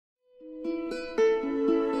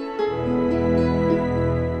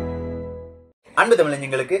அன்பு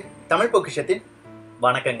தமிழஞ்சங்களுக்கு தமிழ் பொக்கிஷத்தின்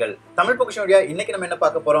வணக்கங்கள். தமிழ் பொக்கிஷம் வழியா இன்னைக்கு நம்ம என்ன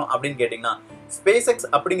பார்க்க போறோம் அப்படின்னு கேட்டீங்கன்னா, SpaceX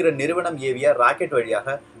அப்படிங்கிற நிறுவனம் ஏவிய ராக்கெட்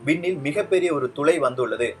வழியாக விண்ணில் மிகப்பெரிய ஒரு துளை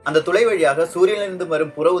வந்துள்ளது. அந்த துளை வழியாக சூரியனிலிருந்து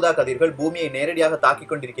வரும் புற ஊதா கதிர்கள் பூமியை நேரடியாக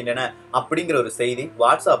தாக்கிக் கொண்டிருக்கின்றன அப்படிங்கிற ஒரு செய்தி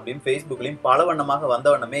வாட்ஸ்அப்லயும் Facebookலயும் பல வண்ணமாக வந்த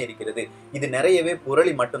வண்ணமே இருக்கிறது. இது நிறையவே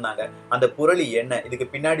புரளி மட்டும்தாங்க. அந்த புரளி என்ன, இதுக்கு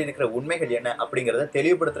பின்னாடி இருக்கிற உண்மைகள் என்ன அப்படிங்கறத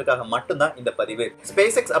தெளிவுபடுத்துறதுக்காக மட்டும்தான் இந்த பதிவு.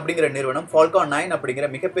 SpaceX அப்படிங்கிற நிறுவனம் Falcon 9 அப்படிங்கிற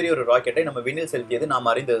மிகப்பெரிய ஒரு ராக்கெட்டை நம்ம விண்ணில் செலுத்தியது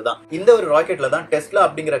நாம் அறிந்ததுதான். இந்த ஒரு ராக்கெட்ல தான் டெஸ்லா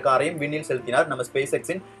அப்படிங்கிற காரையும் விண்ணில் செலுத்தினார் நம்ம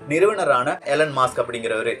SpaceXின் நிறுவனரான எலன் மாஸ்க்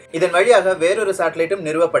அப்படிங்கிறவரு. இதன் வழியாக வேறொரு சேட்டலைட்டும்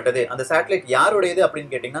நிறுவப்பட்டது. அந்த சேட்டலைட் யாருடையது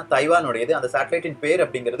அப்படின்னு கேட்டீங்கன்னா தைவானுடையது. அந்த சேட்டலைட்டின் பேர்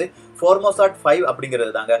அப்படிங்கிறது Formosat 5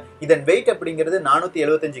 அப்படிங்கிறது தாங்க. இதன் வெயிட் அப்படிங்கிறது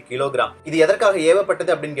 475 கிலோகிராம். இது எதற்காக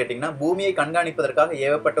ஏவப்பட்டது அப்படின்னு கேட்டீங்கன்னா, பூமியை கண்காணிப்பதற்காக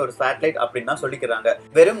ஏவப்பட்ட ஒரு சேட்டலைட் அப்படின்னு தான் சொல்லிக்கிறாங்க.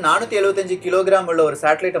 வெறும் 475 கிலோகிராம் உள்ள ஒரு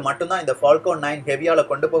சேட்டலைட்டை மட்டும்தான் இந்த Falcon 9 ஹெவியால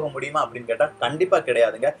கொண்டு போக முடியுமா அப்படின்னு கேட்டா கண்டிப்பா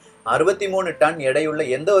கிடையாதுங்க. 63 டன் எடையுள்ள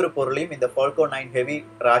எந்த ஒரு பொருளையும் இந்த Falcon 9 ஹெவி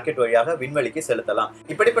ராக்கெட் வழியாக விண்வெளிக்கு செலுத்தலாம்.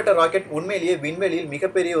 இப்படிப்பட்ட ராக்கெட் உண்மையிலேயே விண்வெளியில்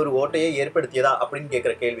மிகப்பெரிய ஒரு ஓட்டையை ஏற்படுத்தியதா அப்படின்னு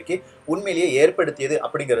கேட்கிற கேள்விக்கு உண்மையிலேயே ஏற்படுத்தியது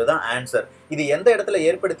அப்படிங்கிறது தான் ஆன்சர். இது எந்த இடத்துல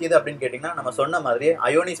ஏற்படுத்தியது அப்படின்னு கேட்டீங்கன்னா, நம்ம சொன்ன மாதிரியே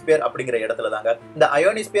அயோனிஸ்பியர் அப்படிங்கிற இடத்துல தாங்க. இந்த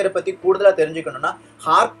அயோனிஸ்பியரை பத்தி கூடுதலா தெரிஞ்சுக்கணும்னா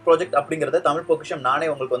ஹார்ப் ப்ராஜெக்ட் அப்படிங்கறத தமிழ் பொக்கிஷம் நானே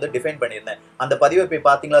உங்களுக்கு வந்து டிஃபைன் பண்ணியிருந்தேன். அந்த பதிவை போய்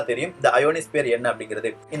பாத்தீங்களா தெரியும் இந்த அயோனிஸ்பியர் என்ன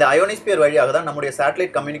அப்படிங்கிறது. இந்த அயோனிஸ்பியர் வழியாக தான் நம்முடைய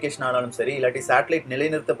சேட்டலைட் கம்யூனிகேஷன் ஆனாலும் சரி, இல்லாட்டி சேட்டலைட்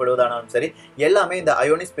நிலைநிறுத்தப்படுவதானாலும் சரி, எல்லாமே இந்த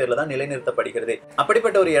அயோனிஸ்பியர்ல தான் நிலைநிறுத்தப்படுகிறது.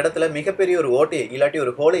 அப்படிப்பட்ட ஒரு இடத்துல மிகப்பெரிய ஒரு ஓட்டையை இல்லாட்டி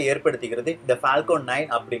ஒரு ஹோலை ஏற்படுத்துகிறது இந்த Falcon 9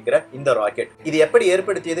 அப்படிங்கிற இந்த ராக்கெட். இது எப்படி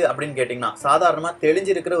ஏற்படுத்தியது அப்படின்னு கேட்டீங்கன்னா, சாதாரணமா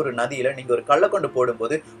தெளிஞ்சிருக்கிற ஒரு நதியில நீங்க ஒரு கல்லை கொண்டு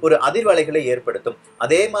போடும்போது ஒரு அதிர்வலைகளை ஏற்படுத்தும்.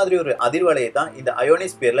 அதே மாதிரி ஒரு அதிர்வலையை தான் இந்த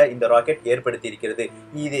அயோனிஸ்பியர்ல இந்த ராக்கெட் ஏற்படுத்தி இருக்கிறது.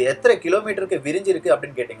 இது எத்தனை கிலோமீட்டருக்கு விரிஞ்சிருக்கு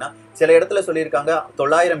அப்படின்னு கேட்டீங்கன்னா, சில இடத்துல சொல்லியிருக்காங்க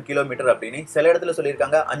 900 கிலோமீட்டர் அப்படின்னு, சில இடத்துல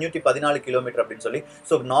சொல்லியிருக்காங்க 514 கிலோமீட்டர் அப்படின்னு சொல்லி.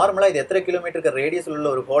 சோ நார்மலா இது எத்தனை கிலோமீட்டருக்கு ரேடியஸ் உள்ள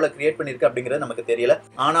ஒரு ஹோலை கிரியேட் பண்ணிருக்கு அப்படிங்கிறது நமக்கு தெரியல.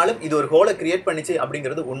 ஆனாலும் இது ஒரு ஹோலை கிரியேட் பண்ணிச்சு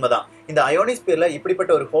அப்படிங்கிறது உண்மைதான். இந்த அயோனிஸ்பியர்ல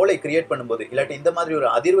இப்படிப்பட்ட ஒரு ஹோலை கிரியேட் பண்ணும்போது இல்லாட்டி இந்த மாதிரி ஒரு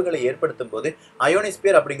அதிர்வுகளை ஏற்படுத்தும் போது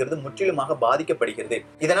அயோனிஸ்பியர் அப்படிங்கிறது முற்றிலுமாக பாதிக்கப்படுகிறது.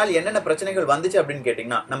 இதனால் என்னென்ன பிரச்சனைகள் வந்துச்சு அப்படின்னு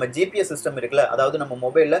கேட்டீங்கன்னா, நம்ம GPS சிஸ்டம் இருக்குல்ல, அதாவது நம்ம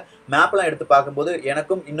மொபைல்ல மேப்லாம் எடுத்து பார்க்கும்போது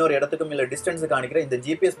எனக்கும் இன்னொரு இடத்துக்கும் இல்ல டிஸ்டன்ஸ் காணிக்கிற இந்த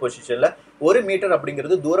GPS பொசிஷன்ல 1 மீட்டர்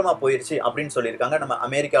அப்படிங்கிறது தூரமா போயிருச்சு அப்படின்னு சொல்லியிருக்காங்க நம்ம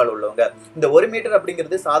அமெரிக்காவில் உள்ளவங்க. இந்த 1 மீட்டர்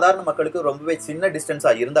அப்படிங்கிறது சாதாரண மக்களுக்கு ரொம்பவே சின்ன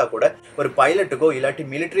டிஸ்டன்ஸா இருந்தா கூட ஒரு பைலட்டுக்கோ இல்லாட்டி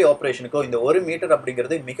மிலிட்டரி ஆபரேஷனுக்கோ இந்த 1 மீட்டர்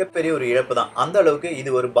அப்படிங்கிறது மிகப்பெரிய ஒரு இழப்பு தான். அந்த அளவுக்கு இது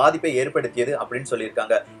ஒரு பாதிப்பை ஏற்படுத்தியது அப்படின்னு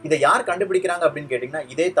சொல்லியிருக்காங்க. இதை யார் கண்டுபிடிக்கிறாங்க அப்படின்னு கேட்டீங்கன்னா,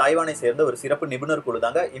 இதே தாய்வானை சேர்ந்த ஒரு சிறப்பு நிபுணர் குழு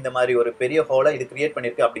தாங்க இந்த மாதிரி ஒரு பெரிய ஹோலை இது கிரியேட்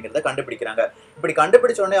பண்ணிருக்கு அப்படிங்கறத கண்டுபிடிக்கிறாங்க. இப்படி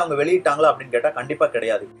கண்டுபிடிச்ச உடனே அவங்க வெளியிட்டாங்களா அப்படின்னு கேட்டா கண்டிப்பா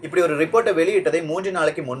கிடையாது. இப்படி ஒரு ரிப்போர்ட்டை வெளியிட்டதை 3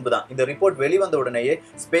 நாளைக்கு முன்பு தான். இந்த ரிப்போர்ட் வெளிவந்த உடனேயே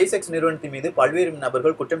SpaceX நிறுவனத்தின் மீது பல்வேறு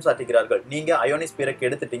நபர்கள் குற்றம் சாட்டுகிறார்கள். நீங்க அயோனிஸ்பியரை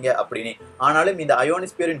கெடுத்துட்டீங்க அப்படின்னு. ஆனாலும் இந்த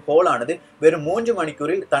அயோனிஸ்பியரின் ஹோல் ஆனது வெறும் 3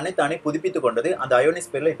 மணிக்கூரில் தன்னைத்தானே புதுப்பித்துக் கொண்டது. அந்த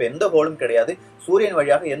அயோனிஸ்பியர்ல இப்ப எந்த ஹோலும் கிடையாது. சூரியன்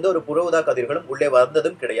வழியாக எந்த ஒரு புற ஊதா கதிர்களும் உள்ளே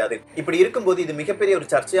வந்ததும் கிடையாது. இப்படி இருக்கும்போது இது மிகப்பெரிய ஒரு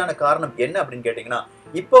சர்ச்சையான காரணம் என்ன அப்படின்னு கேட்டீங்கன்னா,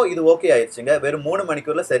 இப்போ இது ஓகே ஆயிருச்சுங்க, வெறும் 3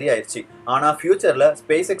 மணிக்கூர்ல சரியாயிருச்சு. ஆனா ஃபியூச்சர்ல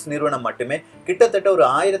SpaceX நிறுவனம் மட்டுமே கிட்டத்தட்ட ஒரு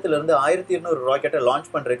 1000 இருந்து 1200 ராக்கெட்டை லான்ச்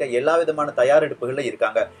பண்றதுக்கு எல்லா விதமான தயாரெடுப்புகள்ல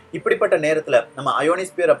இருக்காங்க. இப்படிப்பட்ட நேரத்துல நம்ம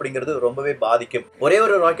அயோனிஸ்பியர் அப்படிங்கிறது ரொம்பவே பாதிக்கும். ஒரே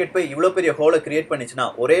ஒரு ராக்கெட் போய் இவ்வளவு பெரிய ஹோலை கிரியேட் பண்ணிச்சுன்னா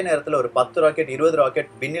ஒரே நேரத்துல ஒரு 10 ராக்கெட் 20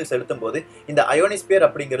 ராக்கெட் விண்ணில் செலுத்தும் போது இந்த அயோனிஸ்பியர்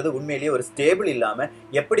அப்படிங்கிறது உண்மையிலேயே ஒரு ஸ்டேபிள் இல்லாம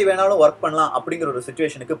எப்படி வேணாலும் ஒர்க் பண்ணலாம் அப்படிங்கிற ஒரு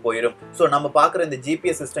சிச்சுவேஷனுக்கு போயிடும். சோ நம்ம பாக்குற இந்த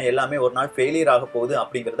GPS சிஸ்டம் எல்லாமே ஒரு நாள் ஃபெயிலியர் ஆக போகுது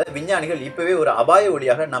அப்படிங்கறத விஞ்ஞானிகள் இப்பவே ஒரு அபாய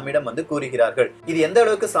நம்மிடம் வந்து கூறுகிறார்கள். இது எந்த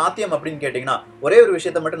அளவுக்கு சாத்தியம் அப்படின்னு கேட்டீங்கன்னா, ஒரே ஒரு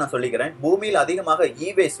விஷயத்தை மட்டும் நான் சொல்லிக்கிறேன். பூமியில் அதிகமாக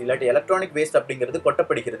வேஸ்ட் இல்லாட்டி எலக்ட்ரானிக் வேஸ்ட் அப்படிங்கிறது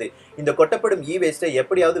கொட்டப்படுகிறது. இந்த கொட்டப்படும் வேஸ்ட்டை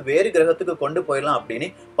எப்படியாவது வேறு கிரகத்துக்கு கொண்டு போயிடலாம் அப்படின்னு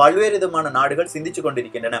பல்வேறு விதமான நாடுகள் சிந்திச்சு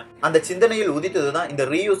கொண்டிருக்கின்றன. அந்த சிந்தனையில் உதித்ததுதான் இந்த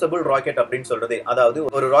ரீயூசபிள் ராக்கெட் அப்படின்னு சொல்றது. அதாவது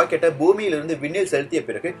ஒரு ராக்கெட்டை பூமியிலிருந்து விண்ணில் செலுத்திய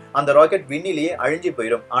பிறகு அந்த ராக்கெட் விண்ணிலேயே அழிஞ்சு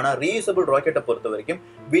போயிடும். ஆனா ரீயூசபிள் ராக்கெட்டை பொறுத்த வரைக்கும்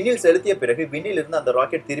விண்ணில் செலுத்திய பிறகு விண்ணில் இருந்து அந்த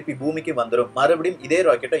ராக்கெட் திருப்பி பூமிக்கு வந்துடும். மறுபடியும் இதே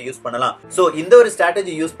ராக்கெட்டை யூஸ் பண்ணலாம். சோ இந்த ஒரு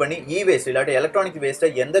ஸ்ட்ராட்டஜி யூஸ் பண்ணி வேஸ்ட் இல்லாட்டி எலக்ட்ரானிக் வேஸ்ட்டை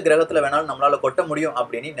எந்த கிரகத்துல வேணாலும் நம்மளால கொட்ட முடியும்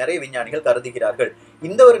அப்படின்னு நிறைய விஞ்ஞானிகள் கருதுகிறார்கள்.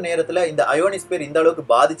 இந்த ஒரு நேரத்துல இந்த அயோனிஸ்பியர் இந்த அளவுக்கு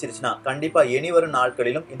பாதிச்சிருச்சுன்னா கண்டிப்பா இனி வரும்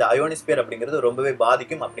நாட்களிலும் இந்த அயோனிஸ்பியர் அப்படிங்கிறது ரொம்பவே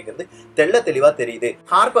பாதிக்கும் அப்படிங்கிறது தெள்ள தெளிவா தெரியுது.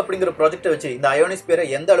 ஹார்ப் அப்படிங்கிற ப்ராஜெக்ட்டை வச்சு இந்த அயோனிஸ்பியரை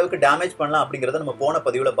எந்த அளவுக்கு டேமேஜ் பண்ணலாம் அப்படிங்கறத நம்ம போன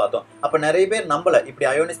பதிவுல பார்த்தோம். அப்ப நிறைய பேர் நம்பல இப்படி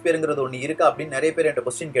அயோனிஸ்பியர்ங்கிறது ஒண்ணு இருக்கா அப்படின்னு நிறைய பேர் என்கிட்ட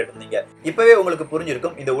क्वेश्चन கேட்டிருந்தீங்க. இப்பவே உங்களுக்கு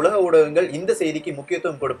புரிஞ்சிருக்கும் இந்த உலக ஊடகங்கள் இந்த செய்திக்கு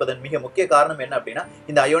முக்கியத்துவம் கொடுப்பதன் மிக முக்கிய காரணம் என்ன அப்படின்னா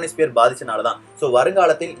இந்த அயோனிஸ்பியர் பாதிச்சனால தான். சோ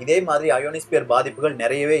வருங்காலத்தில் இதே மாதிரி அயோனிஸ்பியர் அயோனிஸ்பியர் பாதிப்புகள்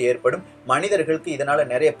நிறையவே ஏற்படும். மனிதர்களுக்கு இதனால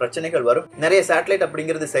நிறைய பிரச்சனைகள் வரும். நிறைய சேட்டலைட்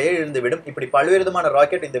அப்படிங்கிறது செயலிழந்து விடும். இப்படி பல்வேறு விதமான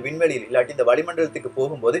ராக்கெட் இந்த விண்வெளியில் இல்லாட்டி இந்த வளிமண்டலத்துக்கு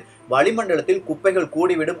போகும்போது வளிமண்டலத்தில் குப்பைகள்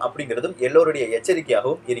கூடிவிடும் அப்படிங்கிறதும் எல்லோருடைய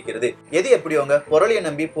எச்சரிக்கையாகவும் இருக்கிறது. எது எப்படியோங்க, புரளியை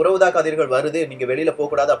நம்பி புறவுதா கதிர்கள் வருது, நீங்க வெளியில போக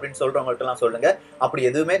கூடாது அப்படின்னு சொல்றவங்கள்ட்ட எல்லாம் சொல்லுங்க. அப்படி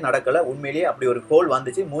எதுவுமே நடக்கல. உண்மையிலேயே அப்படி ஒரு ஹோல்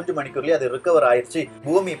வந்துச்சு, 3 மணிக்குள்ளே அது ரிகவர் ஆயிருச்சு,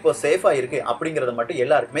 பூமி இப்போ சேஃபா இருக்கு அப்படிங்கறத மட்டும்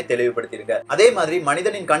எல்லாருக்குமே தெளிவுபடுத்திருங்க. அதே மாதிரி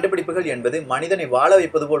மனிதனின் கண்டுபிடிப்புகள் என்பது மனிதனை வாழ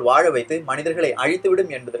வைப்பது போல் வாழ வைத்து மனிதர்களை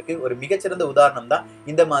அழித்துவிடும் என்பதற்கு ஒரு மிகச்சிறந்த உதாரணம் தான்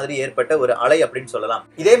இந்த மாதிரி ஏற்பட்ட ஒரு அலை அப்படின்னு சொல்லலாம்.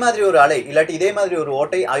 இதே மாதிரி ஒரு அலை இல்லாட்டி இதே மாதிரி ஒரு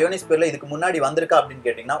ஓட்டை அயோனிஸ்பியர்ல இதுக்கு முன்னாடி வந்திருக்கா அப்படின்னு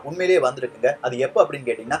கேட்டீங்கன்னா உண்மையிலேயே வந்திருக்குங்க. அது எப்போ அப்படின்னு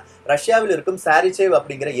கேட்டீங்கன்னா ரஷ்யாவில் இருக்கும் சாரிச்சேவ்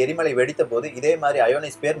அப்படிங்கிற எரிமலை வெடித்த போது இதே மாதிரி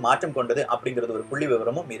அயோனிஸ்பியர் மாற்றம் கொண்டது அப்படிங்கிறது ஒரு புள்ளி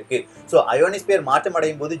விவரமும் இருக்கு. சோ அயோனிஸ்பியர் மாற்றம்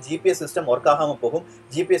அடையும் போது ஜிபிஎஸ் சிஸ்டம் ஒர்க் ஆகாம போகும்.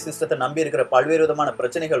 ஜிபிஎஸ் சிஸ்டத்தை நம்பி இருக்கிற பல்வேறு விதமான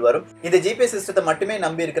பிரச்சனைகள் வரும். இந்த ஜிபிஎஸ் சிஸ்டத்தை மட்டுமே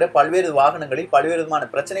நம்பி இருக்கிற பல்வேறு வாகனங்களில் பல்வேறு விதமான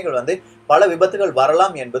பிரச்சனைகள் வந்து பல விபத்துகள்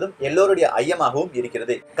வரலாம் என்பதும் எல்லோருடைய ஐயமாகவும்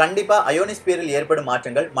இருக்கிறது. கண்டிப்பா அயோனிஸ்பியரில் ஏற்படும்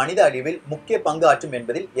மாற்றங்கள் மனித அழிவில் முக்கிய பங்கு ஆற்றும்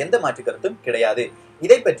என்பதில் எந்த மாற்று கருத்தும் கிடையாது.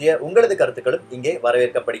 இதை பற்றிய உங்களது கருத்துக்களும் இங்கே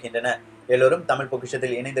வரவேற்கப்படுகின்றன. எல்லோரும் தமிழ்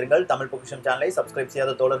பொக்கிஷத்தில் இணைந்திருங்கள். தமிழ் பொக்கிஷம் சேனலை சப்ஸ்கிரைப்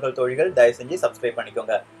செய்யாத தோழர்கள் தோழிகள் தயவு செஞ்சு சப்ஸ்கிரைப்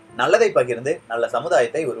பண்ணிக்கோங்க. நல்லதை பகிர்ந்து நல்ல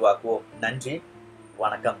சமுதாயத்தை உருவாக்குவோம். நன்றி,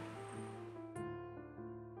 வணக்கம்.